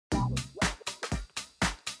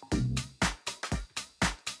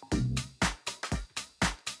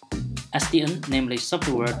SDN, namely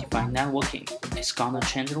Software-Defined Networking, is gonna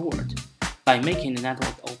change the world by making the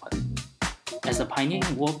network open. As a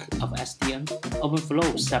pioneering work of SDN,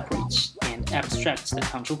 OpenFlow separates and abstracts the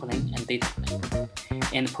control plane and data plane,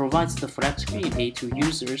 and provides the flexibility to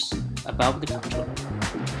users above the controller.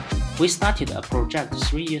 We started a project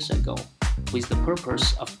 3 years ago with the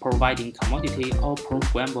purpose of providing commodity or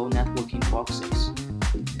programmable networking boxes.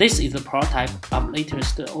 This is the prototype of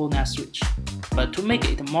latest ONetSwitch, but to make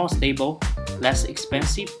it more stable, less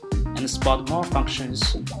expensive, and support more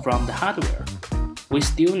functions from the hardware, we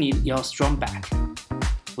still need your strong back.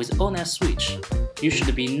 With ONetSwitch, you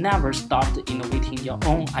should be never stopped innovating your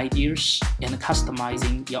own ideas and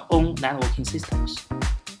customizing your own networking systems.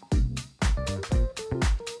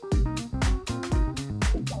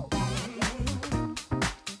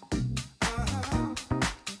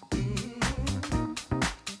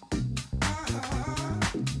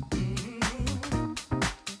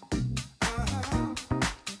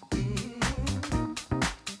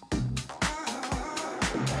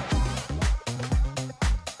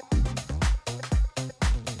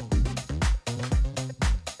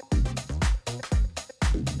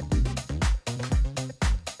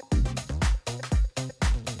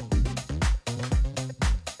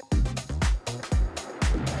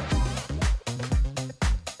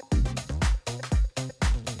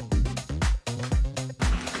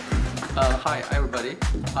 Hi everybody,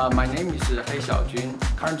 my name is Hei Xiaojun.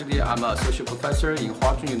 Currently I'm an associate professor in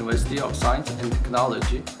Huazhong University of Science and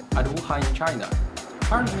Technology at Wuhan in China.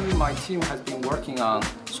 Currently my team has been working on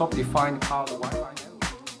software-defined cloud Wi-Fi network.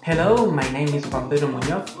 Hello, my name is Juan Pedro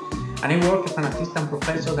Muñoz and I work as an assistant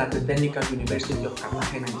professor at the Technical University of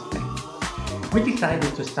Cartagena in Spain. We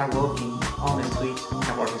decided to start working on ONetSwitch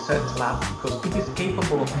in our research lab because it is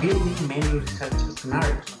capable of building many research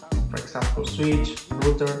scenarios. For example, switch,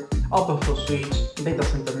 router, OpenFlow switch, data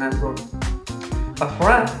center network. But for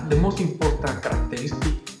us, the most important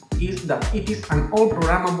characteristic is that it is an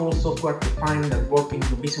all-programmable software-defined networking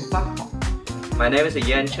innovation platform. My name is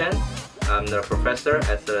Yan Chen. I'm the professor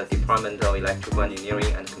at the Department of Electrical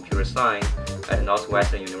Engineering and Computer Science at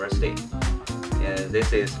Northwestern University. And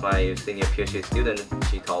this is my senior PhD student,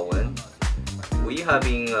 Jitao Wen. We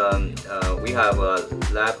have a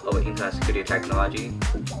lab of Internet Security Technology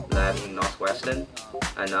lab in Northwestern,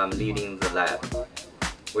 and I'm leading the lab.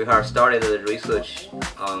 We have started the research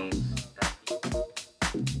on